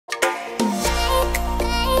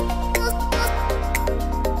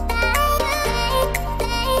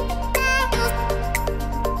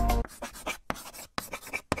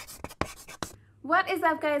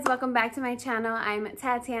up, guys? Welcome back to my channel. I'm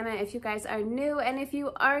Tatiana if you guys are new, and if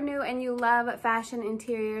you are new and you love fashion,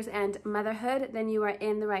 interiors, and motherhood, then you are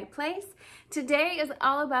in the right place. Today is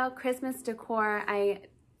all about Christmas decor. I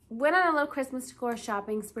went on a little Christmas decor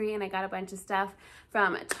shopping spree and I got a bunch of stuff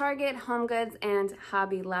from Target, HomeGoods, and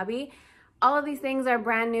HobbyLobby. All of these things are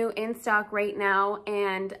brand new in stock right now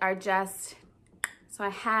and are just, so I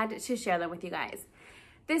had to share them with you guys.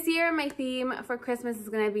 This year, my theme for Christmas is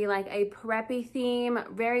gonna be like a preppy theme,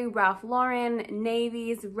 very Ralph Lauren,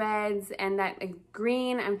 navies, reds, and that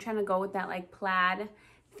green. I'm trying to go with that like plaid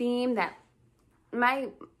theme. That my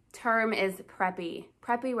term is preppy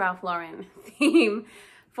Ralph Lauren theme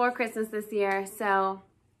for Christmas this year. So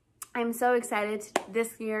I'm so excited.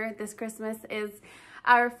 This year, this Christmas is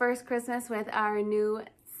our first Christmas with our new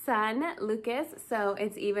son, Lucas, so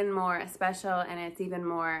it's even more special and it's even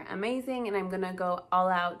more amazing, and I'm gonna go all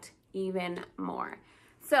out even more.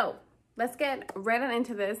 So let's get right on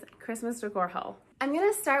into this Christmas decor haul. I'm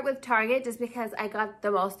gonna start with Target just because I got the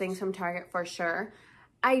most things from Target for sure.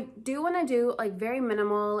 I do want to do like very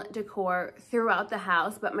minimal decor throughout the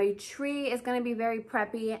house, but my tree is gonna be very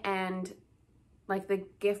preppy, and like the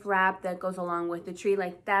gift wrap that goes along with the tree,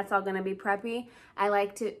 like that's all gonna be preppy. I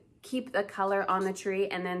like to keep the color on the tree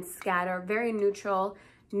and then scatter very neutral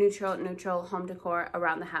home decor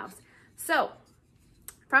around the house. So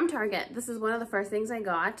from Target, this is one of the first things I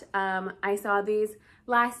got. I saw these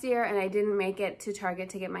last year and I didn't make it to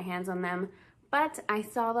Target to get my hands on them, but I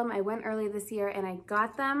saw them. I went early this year and I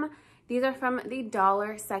got them. These are from the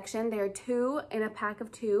dollar section. They're 2 in a pack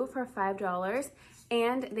of 2 for $5,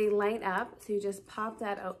 and they light up. So you just pop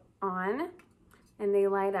that on and they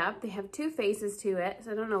light up. They have 2 faces to it,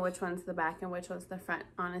 so I don't know which one's the back and which one's the front,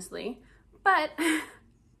 honestly. But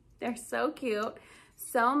they're so cute,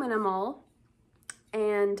 so minimal,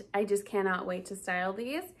 and I just cannot wait to style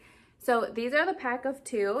these. So these are the pack of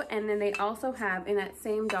 2, and then they also have in that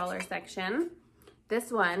same dollar section,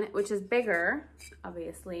 this one, which is bigger,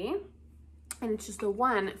 obviously, and it's just a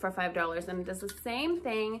 1 for $5, and it does the same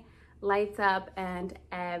thing, lights up and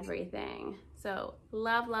everything. So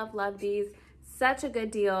love, love, love these. Such a good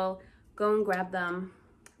deal. Go and grab them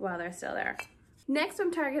while they're still there. Next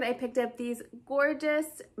from Target, I picked up these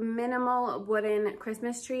gorgeous minimal wooden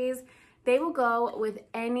Christmas trees. They will go with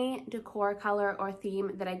any decor color or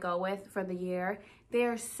theme that I go with for the year. They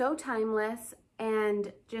are so timeless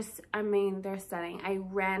and just, I mean, they're stunning. I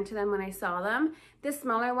ran to them when I saw them. This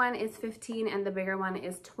smaller one is 15 and the bigger one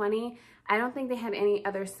is 20. I don't think they had any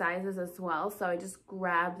other sizes as well, so I just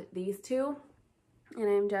grabbed these 2, and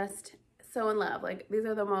I'm just so in love. Like, these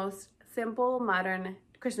are the most simple, modern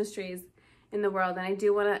Christmas trees in the world, and I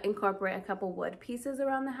do want to incorporate a couple wood pieces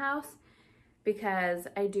around the house because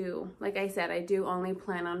I do, like I said, I do only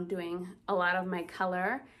plan on doing a lot of my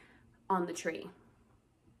color on the tree.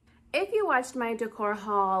 If you watched my decor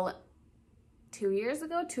haul 2 years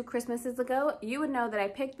ago, 2 Christmases ago, you would know that I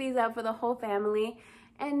picked these up for the whole family.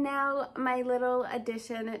 And now my little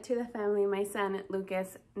addition to the family, my son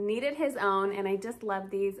Lucas, needed his own, and I just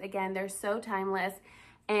love these. Again, they're so timeless.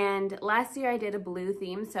 And last year I did a blue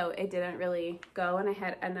theme, so it didn't really go, and I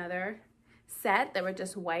had another set that were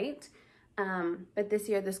just white. But this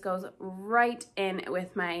year this goes right in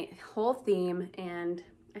with my whole theme, and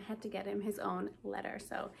I had to get him his own letter.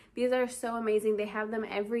 So these are so amazing. They have them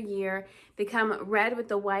every year. They come red with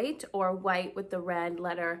the white or white with the red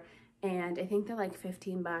letter. And I think they're like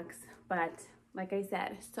 15 bucks, but like I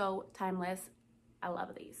said, so timeless. I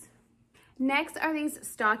love these. Next are these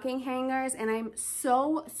stocking hangers, and I'm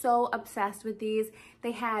so obsessed with these.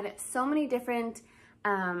 They had so many different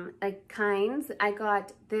like kinds. I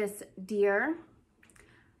got this deer,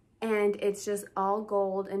 and it's just all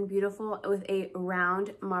gold and beautiful with a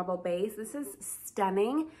round marble base. This is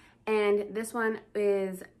stunning. And this one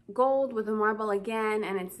is gold with a marble again,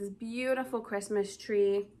 and it's this beautiful Christmas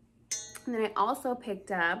tree. And then I also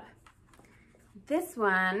picked up this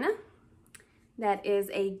one that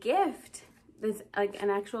is a gift. This like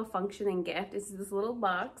an actual functioning gift. It's this little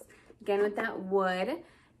box, again with that wood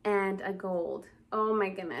and a gold. Oh my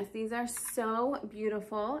goodness, these are so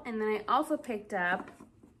beautiful. And then I also picked up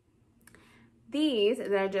these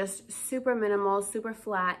that are just super minimal, super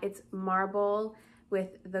flat. It's marble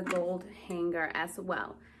with the gold hanger as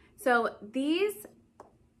well. So these,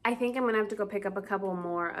 I think I'm gonna have to go pick up a couple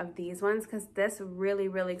more of these ones because this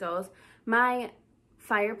really goes. My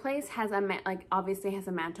fireplace has a, like obviously has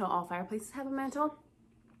a mantle. All fireplaces have a mantle.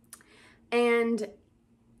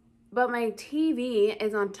 But my TV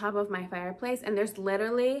is on top of my fireplace, and there's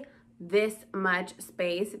literally this much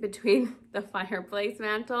space between the fireplace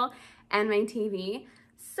mantle and my TV.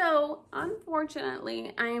 So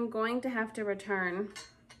unfortunately, I am going to have to return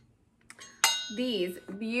these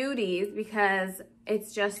beauties because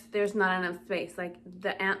it's just, there's not enough space. Like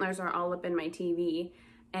the antlers are all up in my TV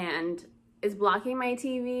and it's blocking my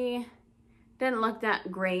TV. Didn't look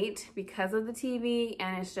that great because of the TV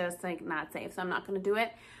and it's just like not safe. So I'm not gonna do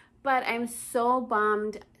it. But I'm so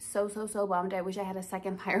bummed, so bummed. I wish I had a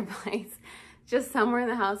second fireplace just somewhere in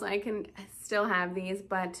the house so I can still have these.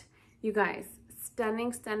 But you guys,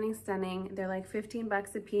 stunning. They're like 15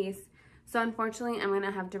 bucks a piece. So unfortunately, I'm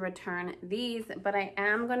gonna have to return these, but I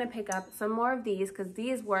am gonna pick up some more of these because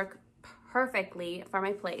these work perfectly for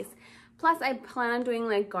my place. Plus, I plan on doing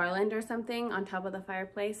like garland or something on top of the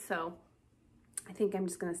fireplace. So I think I'm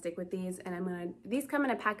just gonna stick with these, and these come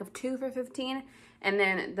in a pack of 2 for 15, and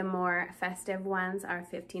then the more festive ones are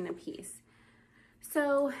 15 a piece.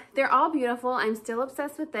 So they're all beautiful. I'm still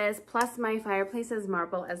obsessed with this. Plus my fireplace is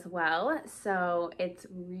marble as well. So it's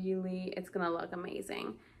gonna look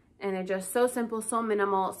amazing. And they're just so simple, so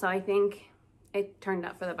minimal. So I think it turned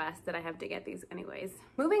out for the best that I have to get these anyways.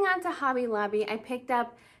 Moving on to Hobby Lobby, I picked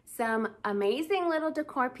up some amazing little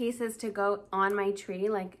decor pieces to go on my tree,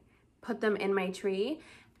 like put them in my tree.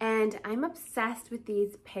 And I'm obsessed with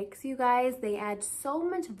these picks, you guys. They add so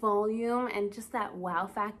much volume and just that wow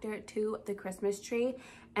factor to the Christmas tree.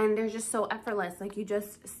 And they're just so effortless. Like you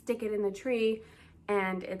just stick it in the tree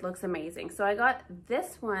and it looks amazing. So I got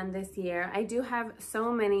this one this year. I do have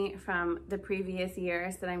so many from the previous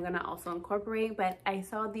years that I'm gonna also incorporate, but I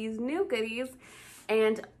saw these new goodies.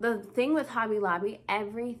 And the thing with Hobby Lobby,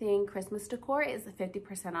 everything Christmas decor is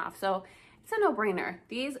 50% off. So it's a no-brainer.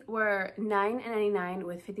 These were $9.99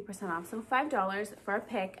 with 50% off, so $5 for a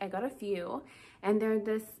pick. I got a few, and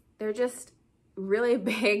they're just really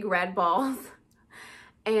big red balls,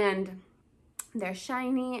 and they're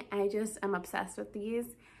shiny. I'm obsessed with these.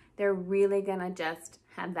 They're really gonna just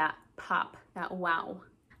have that pop, that wow.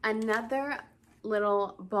 Another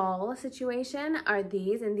little ball situation are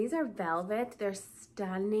these, and these are velvet. They're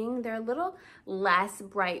stunning. They're a little less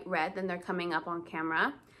bright red than they're coming up on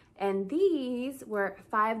camera. And these were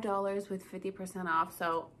 $5 with 50% off,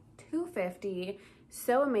 so $2.50.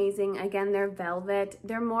 So amazing. Again, they're velvet.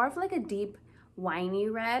 They're more of like a deep winey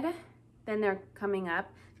red than they're coming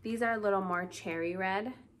up. These are a little more cherry red.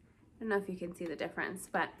 I don't know if you can see the difference,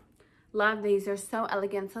 but love these. They're so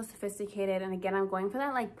elegant, so sophisticated. And again, I'm going for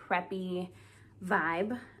that like preppy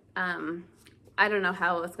vibe. I don't know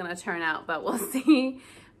how it's gonna turn out, but we'll see.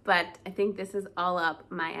 But I think this is all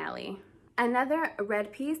up my alley. Another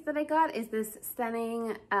red piece that I got is this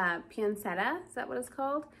stunning poinsettia, is that what it's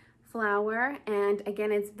called? Flower, and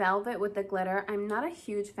again, it's velvet with the glitter. I'm not a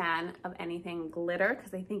huge fan of anything glitter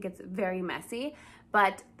because I think it's very messy,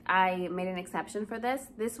 but I made an exception for this.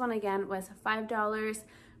 This one again was $5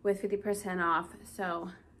 with 50% off, so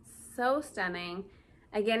stunning.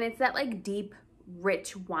 Again, it's that like deep,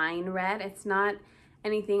 rich wine red. It's not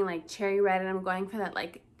anything like cherry red, and I'm going for that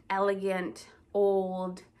like elegant,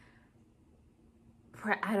 old,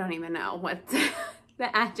 I don't even know what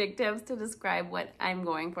the adjectives to describe what I'm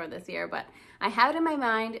going for this year, but I have it in my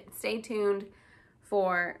mind. Stay tuned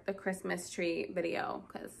for the Christmas tree video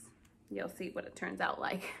because you'll see what it turns out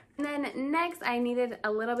like. And then next, I needed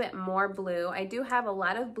a little bit more blue. I do have a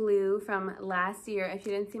lot of blue from last year. If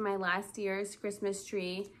you didn't see my last year's Christmas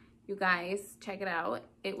tree, you guys, check it out.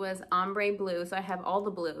 It was ombre blue, so I have all the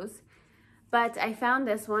blues. But I found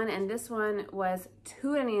this one, and this one was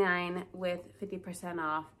 $2.99 with 50%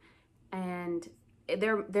 off. And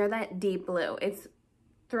they're that deep blue. It's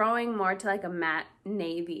throwing more to like a matte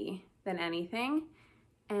navy than anything.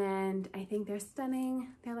 And I think they're stunning.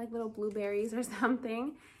 They're like little blueberries or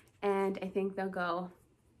something. And I think they'll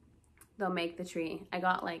make the tree. I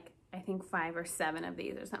got like, I think 5 or 7 of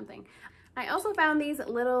these or something. I also found these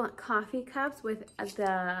little coffee cups with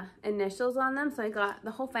the initials on them. So I got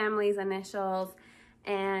the whole family's initials,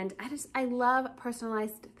 and I love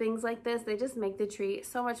personalized things like this. They just make the tree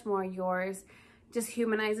so much more yours. Just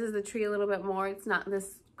humanizes the tree a little bit more. It's not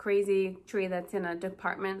this crazy tree that's in a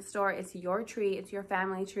department store. It's your tree, it's your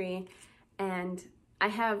family tree. And I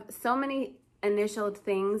have so many initialed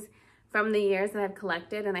things from the years that I've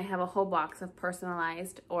collected, and I have a whole box of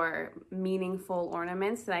personalized or meaningful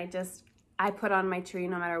ornaments that I put on my tree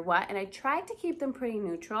no matter what. And I tried to keep them pretty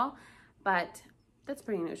neutral, but that's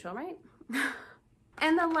pretty neutral, right?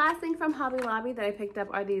 And the last thing from Hobby Lobby that I picked up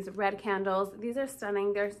are these red candles. These are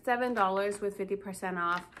stunning. They're $7 with 50%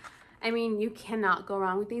 off. I mean, you cannot go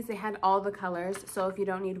wrong with these. They had all the colors. So if you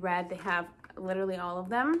don't need red, they have literally all of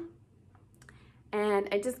them. And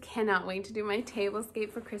I just cannot wait to do my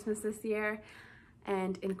tablescape for Christmas this year.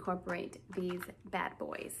 and incorporate these bad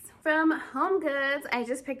boys. From HomeGoods, I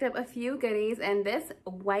just picked up a few goodies, and this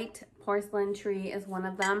white porcelain tree is one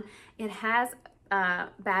of them. It has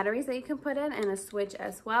batteries that you can put in and a switch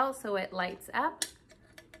as well, so it lights up.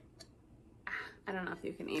 I don't know if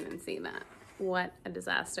you can even see that. What a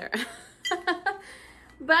disaster.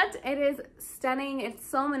 But it is stunning. It's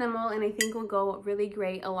so minimal, and I think will go really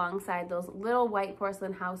great alongside those little white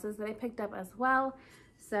porcelain houses that I picked up as well.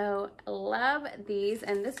 So love these,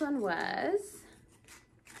 and this one was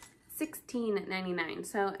 $16.99,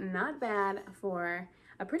 so not bad for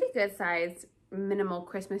a pretty good sized minimal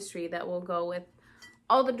Christmas tree that will go with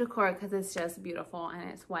all the decor, because it's just beautiful and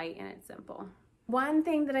it's white and it's simple. One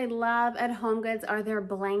thing that I love at HomeGoods are their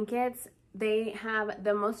blankets. They have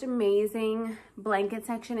the most amazing blanket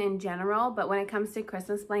section in general, but when it comes to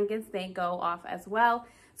Christmas blankets, they go off as well.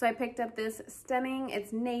 So I picked up this stunning,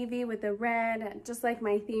 it's navy with a red, just like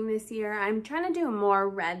my theme this year. I'm trying to do more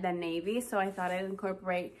red than navy, so I thought I'd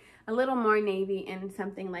incorporate a little more navy in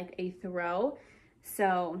something like a throw.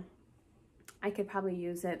 So I could probably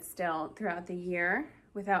use it still throughout the year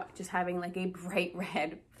without just having like a bright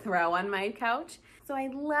red throw on my couch. So I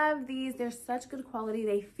love these. They're such good quality.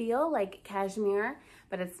 They feel like cashmere,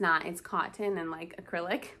 but it's not. It's cotton and like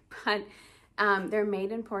acrylic, but they're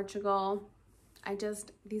made in Portugal.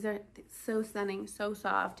 These are so stunning, so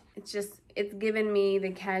soft. It's given me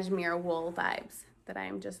the cashmere wool vibes that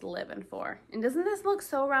I'm just living for. And doesn't this look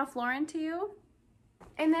so Ralph Lauren to you?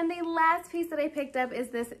 And then the last piece that I picked up is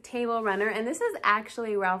this table runner, and this is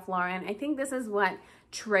actually Ralph Lauren. I think this is what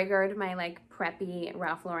triggered my like preppy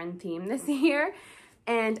Ralph Lauren theme this year,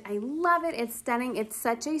 and I love it. It's stunning. It's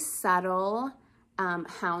such a subtle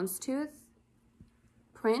houndstooth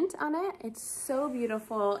print on it. It's so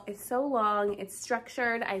beautiful. It's so long. It's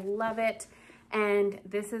structured. I love it. And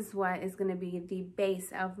this is what is going to be the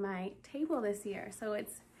base of my table this year. So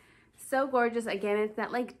it's so gorgeous. Again, it's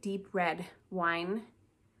that like deep red wine.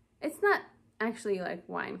 It's not actually like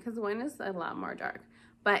wine, because wine is a lot more dark,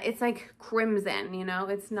 but it's like crimson, you know,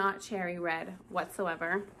 it's not cherry red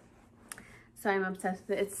whatsoever. So I'm obsessed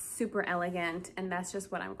with it. It's super elegant, and that's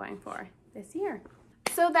just what I'm going for this year.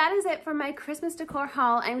 So that is it for my Christmas decor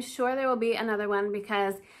haul. I'm sure there will be another one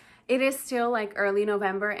because it is still like early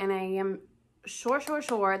November, and I am sure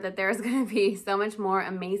that there's going to be so much more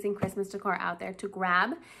amazing Christmas decor out there to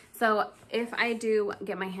grab. So if I do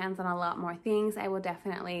get my hands on a lot more things, I will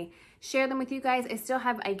definitely share them with you guys. I still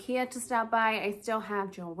have IKEA to stop by. I still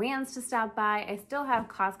have Joann's to stop by. I still have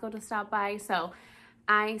Costco to stop by. So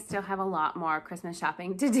I still have a lot more Christmas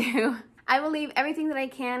shopping to do. I will leave everything that I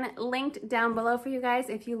can linked down below for you guys.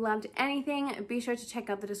 If you loved anything, be sure to check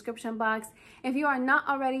out the description box. If you are not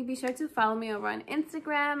already, be sure to follow me over on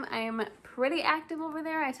Instagram. I am pretty active over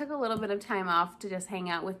there. I took a little bit of time off to just hang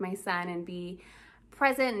out with my son and be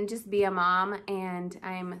present and just be a mom, and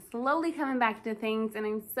I'm slowly coming back to things, and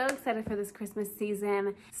I'm so excited for this Christmas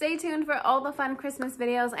season. Stay tuned for all the fun Christmas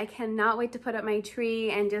videos. I cannot wait to put up my tree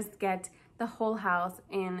and just get the whole house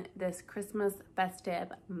in this Christmas festive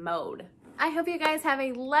mode. I hope you guys have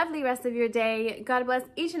a lovely rest of your day. God bless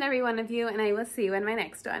each and every one of you, and I will see you in my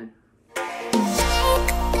next one.